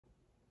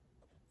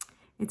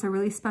It's a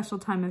really special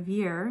time of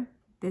year,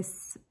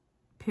 this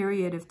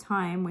period of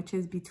time, which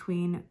is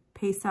between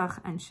Pesach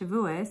and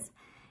Shavuos,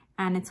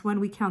 and it's when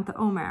we count the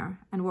Omer.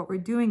 And what we're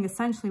doing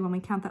essentially when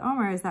we count the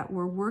Omer is that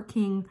we're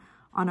working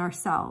on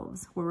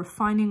ourselves, we're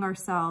refining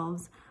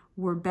ourselves,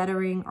 we're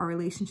bettering our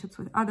relationships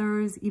with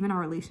others, even our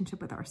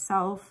relationship with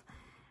ourselves,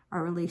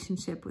 our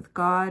relationship with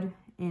God.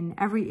 In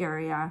every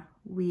area,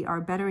 we are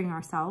bettering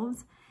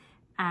ourselves,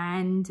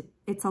 and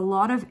it's a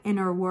lot of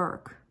inner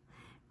work.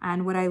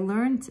 And what I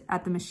learned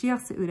at the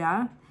Mashiach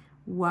Seudah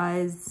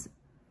was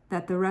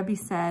that the Rebbe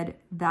said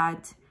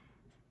that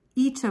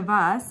each of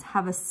us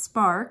have a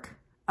spark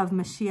of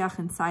Mashiach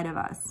inside of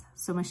us.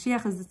 So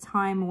Mashiach is a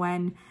time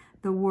when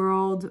the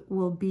world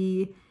will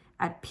be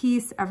at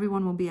peace.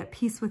 Everyone will be at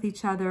peace with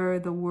each other.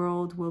 The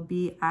world will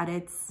be at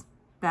its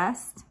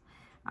best.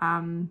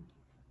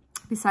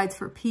 Besides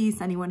for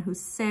peace, anyone who's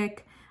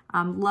sick,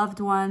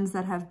 loved ones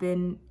that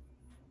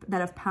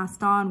have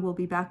passed on will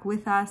be back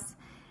with us.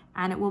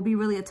 And it will be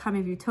really a time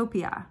of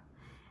utopia.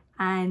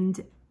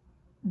 And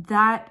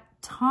that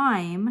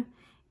time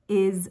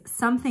is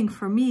something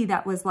for me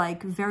that was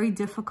like very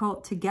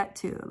difficult to get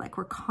to. Like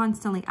we're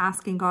constantly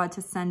asking God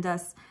to send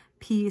us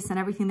peace and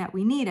everything that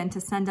we need and to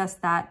send us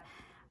that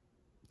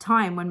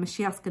time when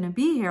Mashiach's going to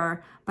be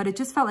here. But it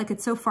just felt like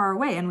it's so far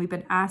away, and we've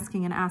been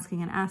asking and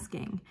asking and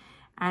asking.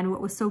 And what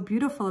was so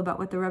beautiful about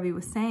what the Rebbe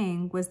was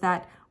saying was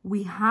that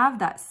we have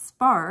that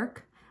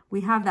spark,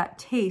 we have that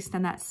taste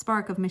and that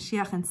spark of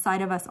Mashiach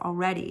inside of us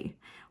already,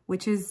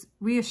 which is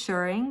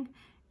reassuring.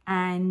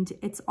 And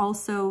it's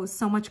also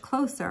so much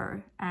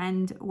closer.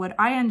 And what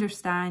I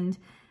understand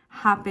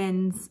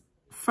happens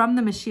from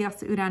the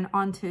Mashiach Seudah and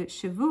onto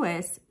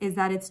Shavuos is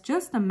that it's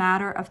just a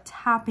matter of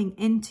tapping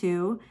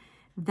into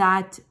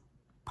that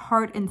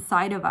part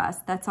inside of us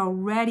that's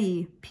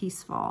already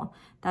peaceful,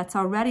 that's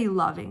already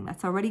loving,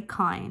 that's already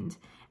kind,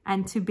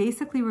 and to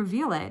basically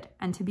reveal it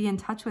and to be in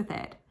touch with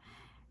it.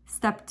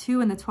 Step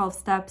 2 in the 12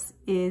 steps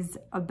is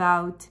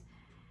about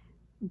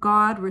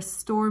God,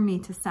 restore me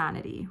to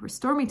sanity.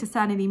 Restore me to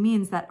sanity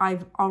means that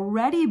I've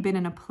already been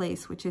in a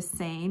place which is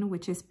sane,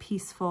 which is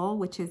peaceful,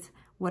 which is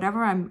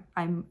whatever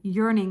I'm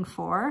yearning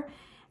for.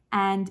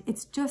 And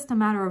it's just a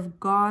matter of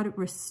God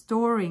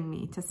restoring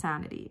me to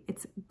sanity.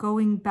 It's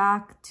going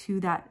back to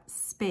that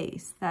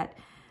space, that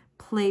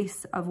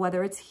place of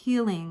whether it's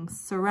healing,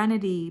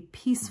 serenity,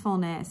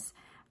 peacefulness,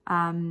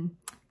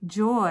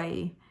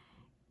 joy,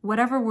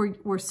 whatever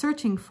we're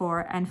searching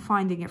for, and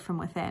finding it from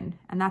within.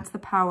 And that's the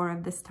power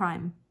of this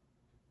time.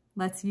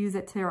 Let's use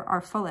it to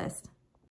our fullest.